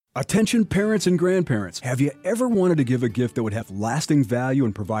Attention parents and grandparents, have you ever wanted to give a gift that would have lasting value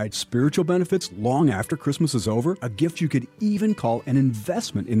and provide spiritual benefits long after Christmas is over? A gift you could even call an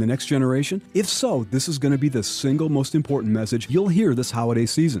investment in the next generation? If so, this is going to be the single most important message you'll hear this holiday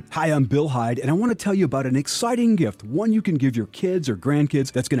season. Hi, I'm Bill Hyde, and I want to tell you about an exciting gift, one you can give your kids or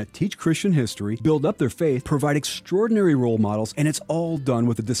grandkids that's going to teach Christian history, build up their faith, provide extraordinary role models, and it's all done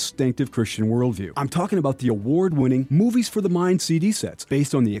with a distinctive Christian worldview. I'm talking about the award-winning Movies for the Mind CD sets,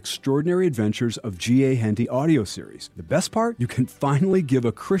 based on the Extraordinary Adventures of G.A. Henty audio series. The best part? You can finally give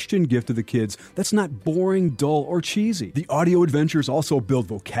a Christian gift to the kids that's not boring, dull, or cheesy. The audio adventures also build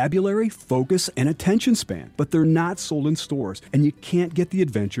vocabulary, focus, and attention span, but they're not sold in stores, and you can't get the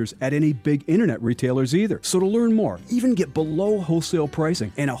adventures at any big internet retailers either. So to learn more, even get below wholesale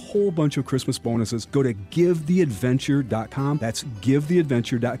pricing, and a whole bunch of Christmas bonuses, go to GiveTheAdventure.com. That's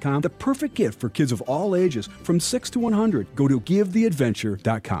GiveTheAdventure.com. The perfect gift for kids of all ages, from 6 to 100. Go to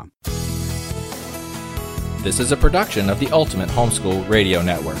GiveTheAdventure.com. This is a production of the Ultimate Homeschool Radio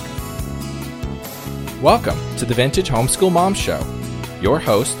Network. Welcome to the Vintage Homeschool Mom Show. Your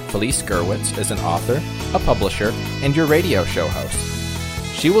host, Felice Gerwitz, is an author, a publisher, and your radio show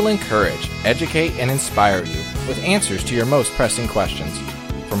host. She will encourage, educate, and inspire you with answers to your most pressing questions,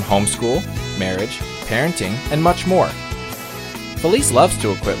 from homeschool, marriage, parenting, and much more. Felice loves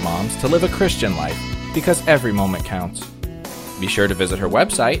to equip moms to live a Christian life because every moment counts. Be sure to visit her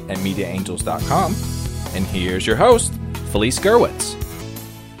website at MediaAngels.com. And here's your host, Felice Gerwitz.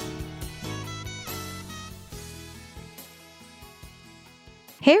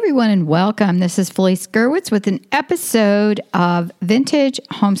 Hey everyone, and welcome. This is Felice Gerwitz with an episode of Vintage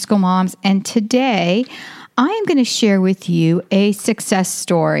Homeschool Moms. And today I am going to share with you a success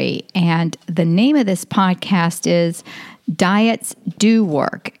story. And the name of this podcast is Diets Do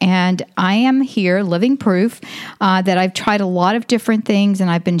Work. And I am here living proof that I've tried a lot of different things,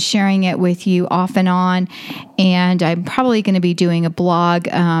 and I've been sharing it with you off and on. And I'm probably going to be doing a blog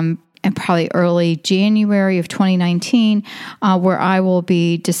and probably early January of 2019, where I will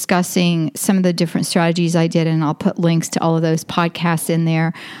be discussing some of the different strategies I did, and I'll put links to all of those podcasts in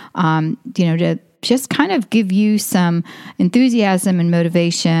there, to just kind of give you some enthusiasm and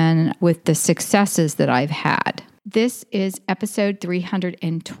motivation with the successes that I've had. This is episode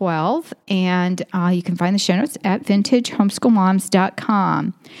 312, and you can find the show notes at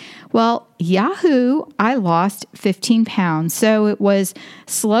vintagehomeschoolmoms.com. Well, Yahoo, I lost 15 pounds. So it was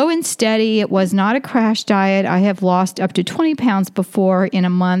slow and steady. It was not a crash diet. I have lost up to 20 pounds before in a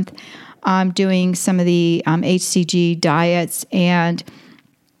month doing some of the HCG diets. And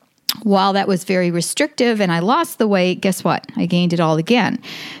while that was very restrictive and I lost the weight, guess what? I gained it all again.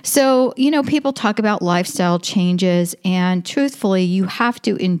 So, people talk about lifestyle changes, and truthfully, you have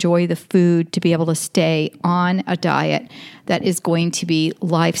to enjoy the food to be able to stay on a diet that is going to be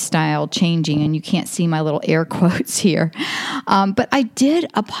lifestyle changing. And you can't see my little air quotes here. But I did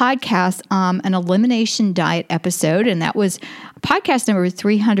a podcast, an elimination diet episode, and that was podcast number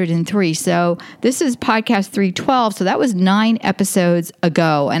 303. So this is podcast 312. So that was 9 episodes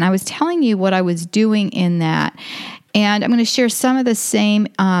ago. And I was telling you what I was doing in that. And I'm going to share some of the same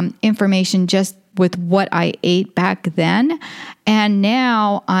information just with what I ate back then. And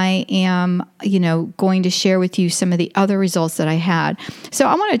now I am, going to share with you some of the other results that I had. So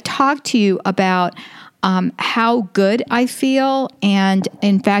I want to talk to you about how good I feel. And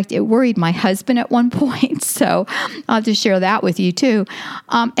in fact, it worried my husband at one point. So I'll have to share that with you too.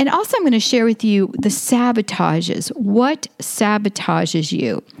 And also I'm going to share with you the sabotages. What sabotages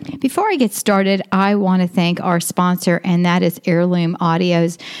you? Before I get started, I want to thank our sponsor, and that is Heirloom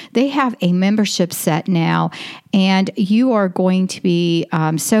Audios. They have a membership set now, and you are going to be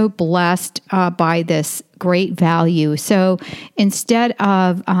so blessed by this great value. So instead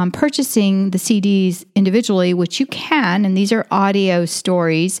of purchasing the CDs individually, which you can, and these are audio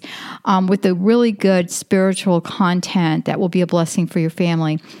stories with the really good spiritual content that will be a blessing for your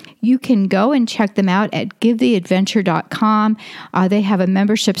family, you can go and check them out at GiveTheAdventure.com. They have a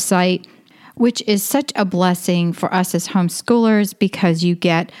membership site, which is such a blessing for us as homeschoolers because you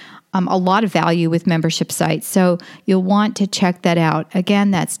get a lot of value with membership sites. So you'll want to check that out. Again,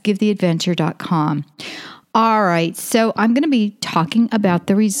 that's GiveTheAdventure.com. All right, so I'm going to be talking about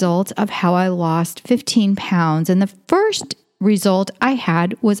the results of how I lost 15 pounds. And the first result I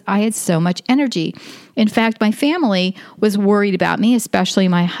had was I had so much energy. In fact, my family was worried about me, especially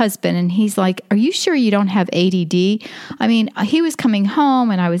my husband. And he's like, "Are you sure you don't have ADD?" I mean, he was coming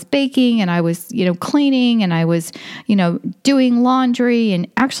home and I was baking and I was, cleaning and I was, doing laundry and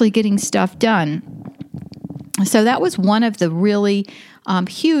actually getting stuff done. So that was one of the really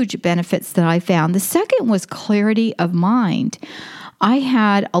huge benefits that I found. The second was clarity of mind. I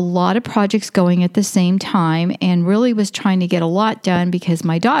had a lot of projects going at the same time and really was trying to get a lot done because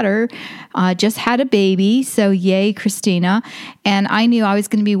my daughter just had a baby. So yay, Christina. And I knew I was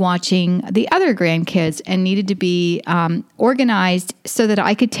going to be watching the other grandkids and needed to be organized so that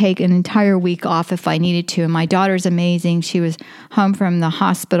I could take an entire week off if I needed to. And my daughter's amazing. She was home from the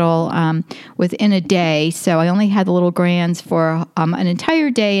hospital within a day. So I only had the little grands for an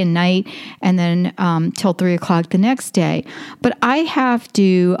entire day and night, and then till 3 o'clock the next day. But I have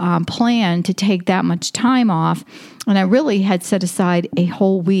to plan to take that much time off, and I really had set aside a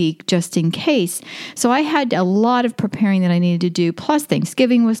whole week just in case. So I had a lot of preparing that I needed to do, plus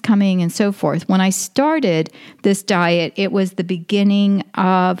Thanksgiving was coming and so forth. When I started this diet, it was the beginning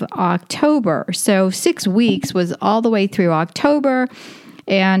of October. So 6 weeks was all the way through October,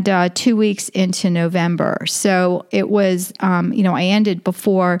 and 2 weeks into November. So it was, I ended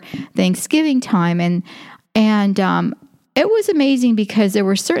before Thanksgiving time, and it was amazing because there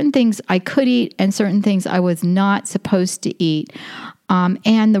were certain things I could eat and certain things I was not supposed to eat.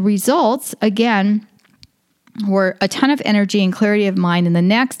 And the results, again, were a ton of energy and clarity of mind. And the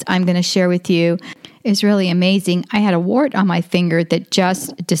next I'm going to share with you is really amazing. I had a wart on my finger that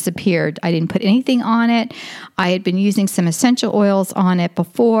just disappeared. I didn't put anything on it. I had been using some essential oils on it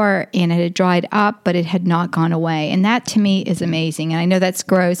before, and it had dried up, but it had not gone away. And that to me is amazing. And I know that's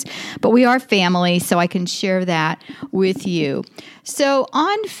gross, but we are family, so I can share that with you. So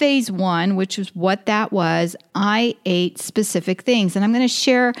on phase 1, which was what that was, I ate specific things. And I'm going to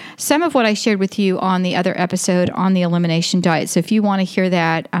share some of what I shared with you on the other episode on the elimination diet. So if you want to hear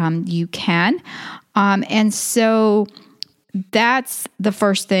that, you can. And so that's the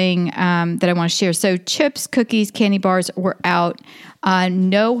first thing that I want to share. So chips, cookies, candy bars were out.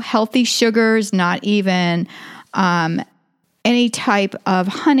 No healthy sugars, not even any type of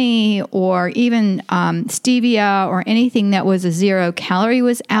honey or even stevia or anything that was a 0 calorie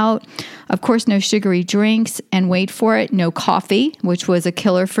was out. Of course, no sugary drinks, and wait for it, no coffee, which was a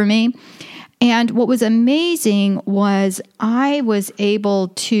killer for me. And what was amazing was I was able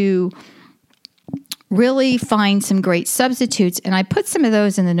to really find some great substitutes, and I put some of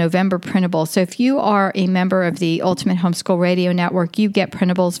those in the November printable. So if you are a member of the Ultimate Homeschool Radio Network, you get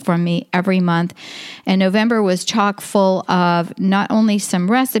printables from me every month. And November was chock full of not only some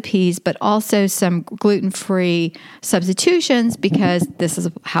recipes, but also some gluten-free substitutions, because this is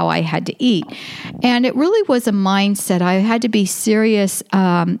how I had to eat. And it really was a mindset. I had to be serious,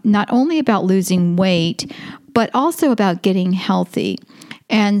 not only about losing weight, but also about getting healthy.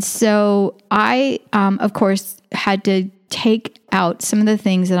 And so I, of course, had to take out some of the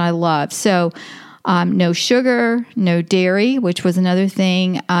things that I love. So no sugar, no dairy, which was another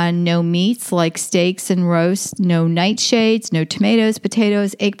thing, no meats like steaks and roasts, no nightshades, no tomatoes,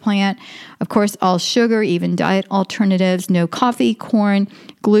 potatoes, eggplant, of course, all sugar, even diet alternatives, no coffee, corn,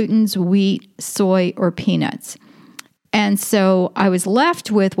 glutens, wheat, soy, or peanuts. And so I was left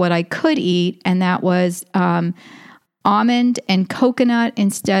with what I could eat, and that was almond and coconut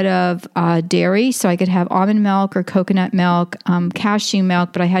instead of dairy. So I could have almond milk or coconut milk, cashew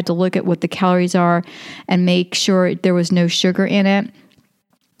milk, but I had to look at what the calories are and make sure there was no sugar in it.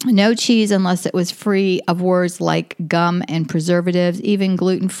 No cheese unless it was free of words like gum and preservatives. Even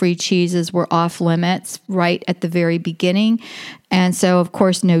gluten-free cheeses were off limits right at the very beginning. And so, of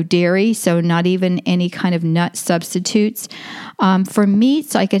course, no dairy, so not even any kind of nut substitutes. For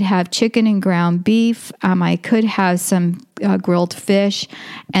meats, I could have chicken and ground beef. I could have some grilled fish.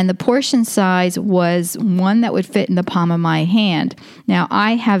 And the portion size was one that would fit in the palm of my hand. Now,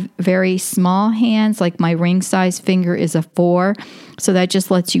 I have very small hands, like my ring size finger is a 4. So that just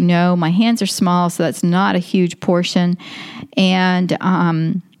lets you know my hands are small, so that's not a huge portion. And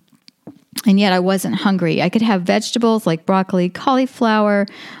yet I wasn't hungry. I could have vegetables like broccoli, cauliflower,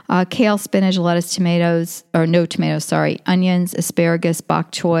 kale, spinach, lettuce, onions, asparagus,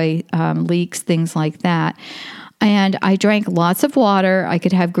 bok choy, leeks, things like that. And I drank lots of water. I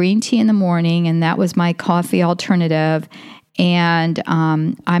could have green tea in the morning, and that was my coffee alternative. And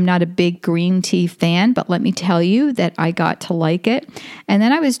I'm not a big green tea fan, but let me tell you that I got to like it. And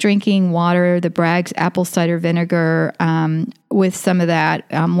then I was drinking water, the Bragg's apple cider vinegar, with some of that,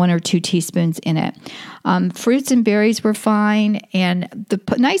 1 or 2 teaspoons in it. Fruits and berries were fine. And the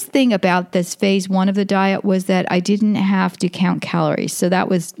nice thing about this phase 1 of the diet was that I didn't have to count calories. So that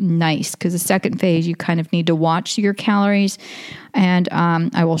was nice, because the second phase, you kind of need to watch your calories. And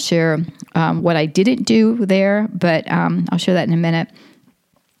I will share what I didn't do there, but I'll share that in a minute.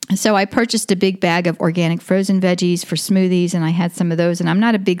 So I purchased a big bag of organic frozen veggies for smoothies, and I had some of those. And I'm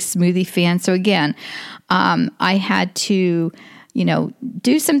not a big smoothie fan. So again, I had to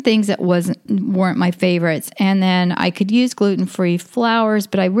do some things that weren't my favorites. And then I could use gluten-free flours,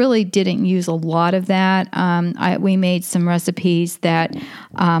 but I really didn't use a lot of that. We made some recipes that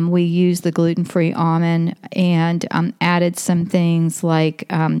we used the gluten-free almond and added some things like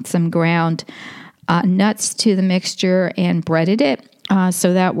some ground nuts to the mixture and breaded it.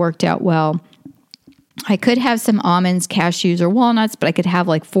 So that worked out well. I could have some almonds, cashews, or walnuts, but I could have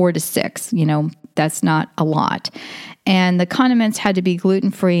like 4 to 6. That's not a lot. And the condiments had to be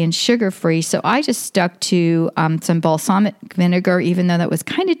gluten-free and sugar-free. So I just stuck to some balsamic vinegar, even though that was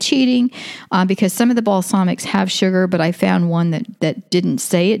kind of cheating because some of the balsamics have sugar, but I found one that didn't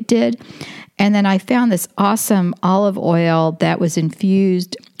say it did. And then I found this awesome olive oil that was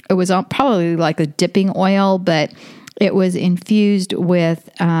infused. It was probably like a dipping oil, but it was infused with,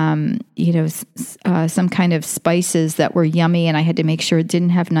 some kind of spices that were yummy, and I had to make sure it didn't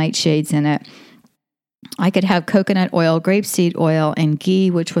have nightshades in it. I could have coconut oil, grapeseed oil, and ghee,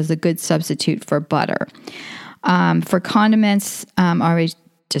 which was a good substitute for butter. For condiments, I already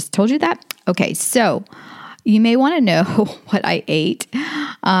just told you that. Okay, so you may want to know what I ate.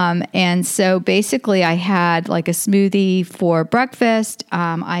 And so basically I had like a smoothie for breakfast.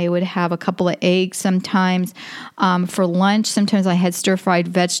 I would have a couple of eggs sometimes. For lunch, sometimes I had stir-fried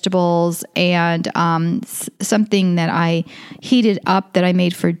vegetables and something that I heated up that I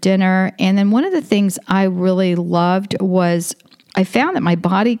made for dinner. And then one of the things I really loved was I found that my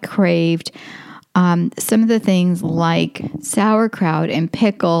body craved some of the things like sauerkraut and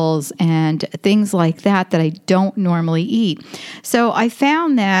pickles and things like that I don't normally eat. So I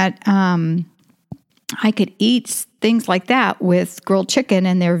found that I could eat things like that with grilled chicken,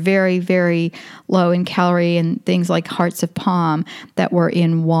 and they're very, very low in calorie, and things like hearts of palm that were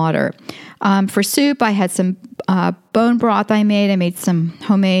in water. For soup, I had some bone broth I made. I made some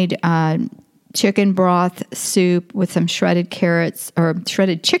homemade chicken broth soup with some shredded carrots or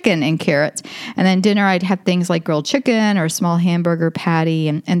shredded chicken and carrots. And then dinner, I'd have things like grilled chicken or a small hamburger patty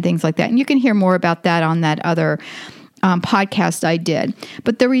and things like that. And you can hear more about that on that other podcast I did.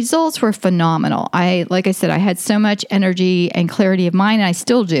 But the results were phenomenal. Like I said, I had so much energy and clarity of mind, and I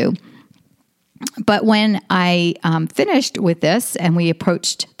still do. But when I finished with this and we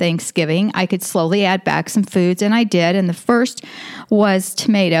approached Thanksgiving, I could slowly add back some foods, and I did. And the first was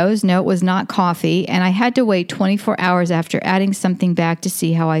tomatoes. No, it was not coffee. And I had to wait 24 hours after adding something back to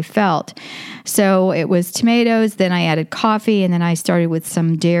see how I felt. So it was tomatoes, then I added coffee, and then I started with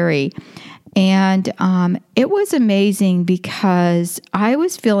some dairy. And it was amazing because I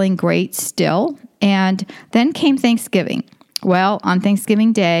was feeling great still. And then came Thanksgiving. Well, on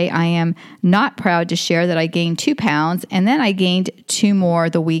Thanksgiving Day, I am not proud to share that I gained 2 pounds, and then I gained 2 more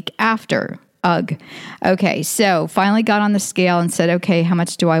the week after. Ugh. Okay, so finally got on the scale and said, okay, how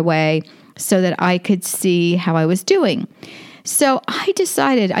much do I weigh, so that I could see how I was doing. So I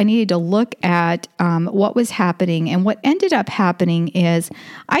decided I needed to look at what was happening, and what ended up happening is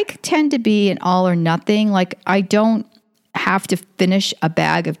I tend to be an all or nothing. Like, I don't have to finish a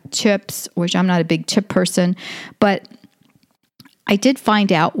bag of chips, which I'm not a big chip person, but I did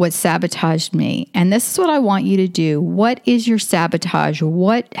find out what sabotaged me. And this is what I want you to do. What is your sabotage?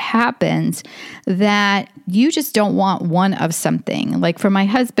 What happens that you just don't want one of something? Like for my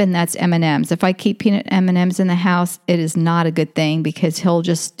husband, that's M&Ms. If I keep peanut M&Ms in the house, it is not a good thing because he'll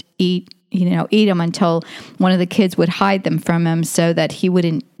just eat them until one of the kids would hide them from him so that he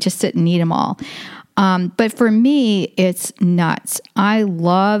wouldn't just sit and eat them all. But for me, it's nuts. I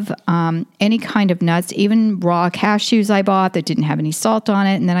love any kind of nuts, even raw cashews I bought that didn't have any salt on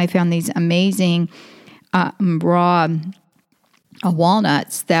it. And then I found these amazing raw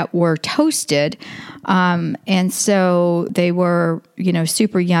walnuts that were toasted. And so they were,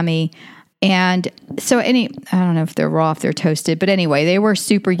 super yummy. And so I don't know if they're raw, if they're toasted, but anyway, they were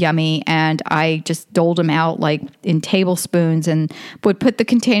super yummy, and I just doled them out like in tablespoons and would put the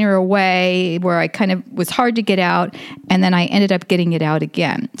container away where I kind of was hard to get out, and then I ended up getting it out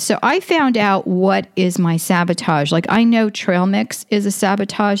again. So I found out what is my sabotage. Like, I know trail mix is a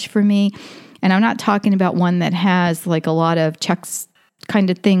sabotage for me, and I'm not talking about one that has like a lot of Chex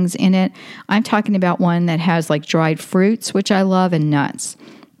kind of things in it. I'm talking about one that has like dried fruits, which I love, and nuts.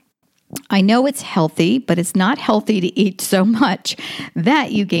 I know it's healthy, but it's not healthy to eat so much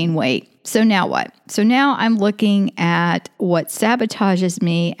that you gain weight. So now what? So now I'm looking at what sabotages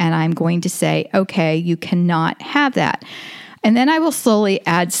me, and I'm going to say, okay, you cannot have that. And then I will slowly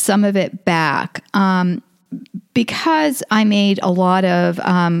add some of it back. because I made a lot of,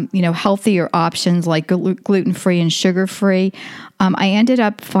 healthier options like gluten-free and sugar-free, I ended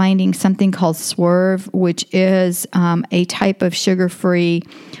up finding something called Swerve, which is a type of sugar-free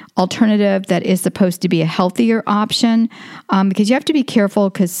alternative that is supposed to be a healthier option, because you have to be careful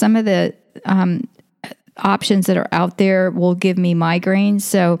because some of the options that are out there will give me migraines.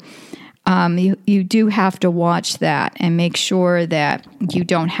 So you do have to watch that and make sure that you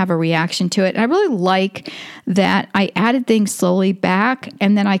don't have a reaction to it. And I really like that I added things slowly back,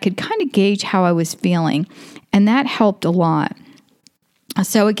 and then I could kind of gauge how I was feeling, and that helped a lot.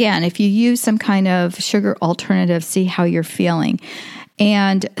 So again, if you use some kind of sugar alternative, see how you're feeling.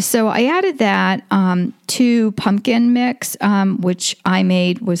 And so I added that to pumpkin mix, which I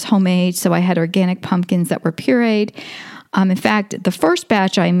made was homemade. So I had organic pumpkins that were pureed. In fact, the first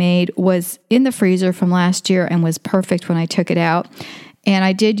batch I made was in the freezer from last year and was perfect when I took it out. And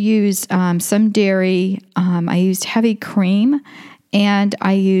I did use some dairy. I used heavy cream, and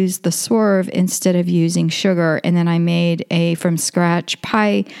I used the Swerve instead of using sugar. And then I made a from scratch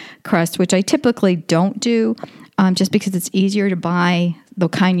pie crust, which I typically don't do just because it's easier to buy the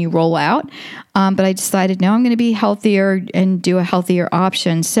kind you roll out. But I decided, no, I'm going to be healthier and do a healthier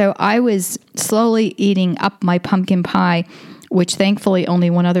option. So I was slowly eating up my pumpkin pie, which thankfully only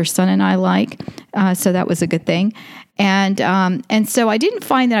one other son and I like. So that was a good thing. And so I didn't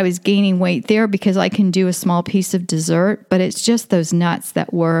find that I was gaining weight there because I can do a small piece of dessert, but it's just those nuts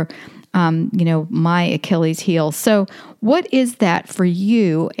that were, my Achilles heel. So what is that for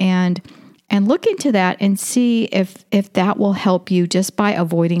you? And look into that and see if that will help you just by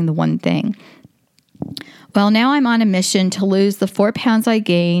avoiding the one thing. Well, now I'm on a mission to lose the 4 pounds I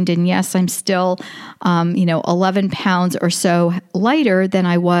gained. And yes, I'm still, 11 pounds or so lighter than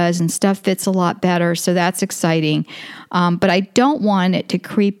I was, and stuff fits a lot better. So that's exciting. But I don't want it to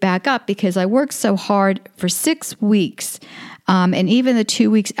creep back up because I worked so hard for 6 weeks. And even the 2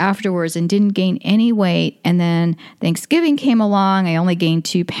 weeks afterwards, and didn't gain any weight. And then Thanksgiving came along, I only gained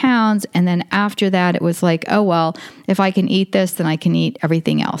 2 pounds. And then after that, it was like, oh, well, if I can eat this, then I can eat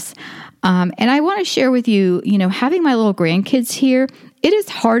everything else. And I want to share with you, having my little grandkids here, it is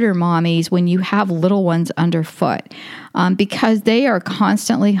harder, mommies, when you have little ones underfoot because they are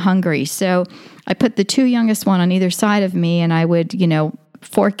constantly hungry. So I put the 2 youngest one on either side of me, and I would,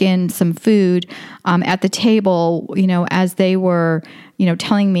 fork in some food at the table, as they were,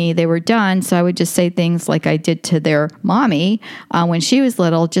 telling me they were done. So I would just say things like I did to their mommy when she was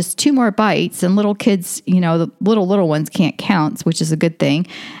little, just 2 more bites. And little kids, the little ones can't count, which is a good thing.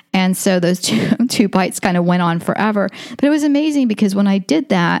 And so those two bites kind of went on forever. But it was amazing because when I did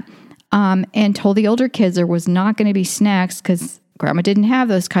that and told the older kids there was not going to be snacks because grandma didn't have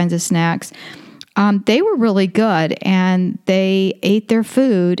those kinds of snacks, they were really good, and they ate their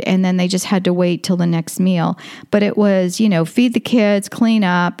food, and then they just had to wait till the next meal. But it was, feed the kids, clean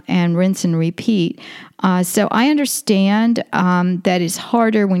up, and rinse and repeat. So I understand that it's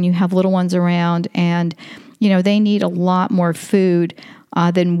harder when you have little ones around, and, they need a lot more food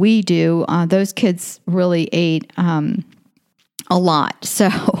than we do. Those kids really ate a lot.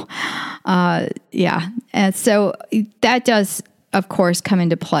 So, yeah. And so that does, of course, come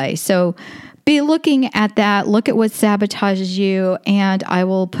into play. So be looking at that. Look at what sabotages you. And I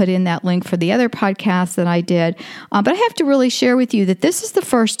will put in that link for the other podcast that I did. But I have to really share with you that this is the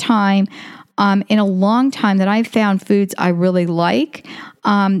first time in a long time that I've found foods I really like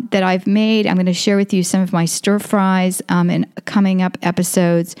that I've made. I'm going to share with you some of my stir fries in coming up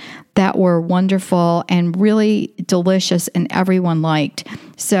episodes that were wonderful and really delicious and everyone liked.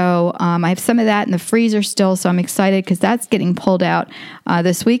 So I have some of that in the freezer still, so I'm excited because that's getting pulled out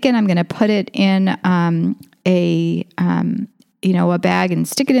this weekend. I'm going to put it in a bag and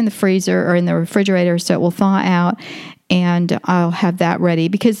stick it in the freezer or in the refrigerator so it will thaw out. And I'll have that ready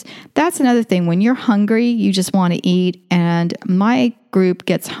because that's another thing. When you're hungry, you just want to eat. And my group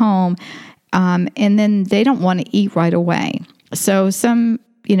gets home and then they don't want to eat right away. So some,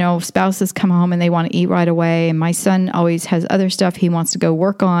 spouses come home and they want to eat right away. And my son always has other stuff he wants to go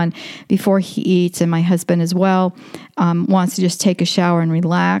work on before he eats. And my husband as well wants to just take a shower and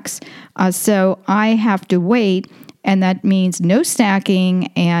relax. So I have to wait. And that means no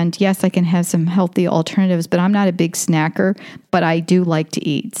snacking. And yes, I can have some healthy alternatives, but I'm not a big snacker, but I do like to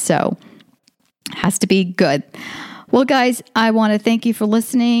eat. So it has to be good. Well, guys, I want to thank you for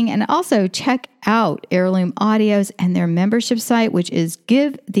listening, and also check out Heirloom Audios and their membership site, which is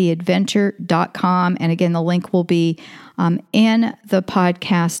givetheadventure.com. And again, the link will be in the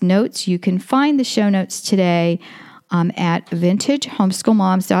podcast notes. You can find the show notes today at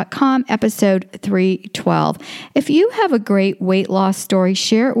vintagehomeschoolmoms.com, episode 312. If you have a great weight loss story,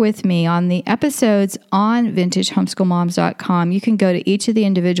 share it with me on the episodes on vintagehomeschoolmoms.com. You can go to each of the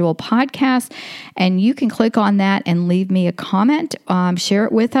individual podcasts and you can click on that and leave me a comment. Share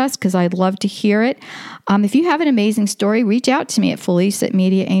it with us because I'd love to hear it. If you have an amazing story, reach out to me at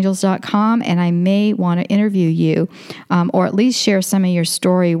Felice@MediaAngels.com and I may want to interview you or at least share some of your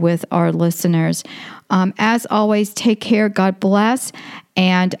story with our listeners. As always, take care, God bless,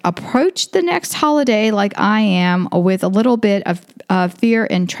 and approach the next holiday like I am with a little bit of fear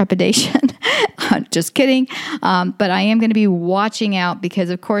and trepidation. Just kidding. But I am going to be watching out because,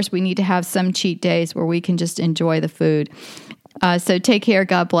 of course, we need to have some cheat days where we can just enjoy the food. So take care,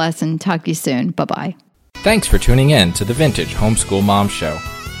 God bless, and talk to you soon. Bye-bye. Thanks for tuning in to the Vintage Homeschool Mom Show.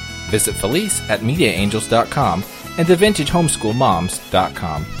 Visit Felice at MediaAngels.com and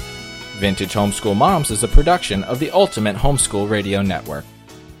TheVintageHomeschoolMoms.com. Vintage Homeschool Moms is a production of the Ultimate Homeschool Radio Network.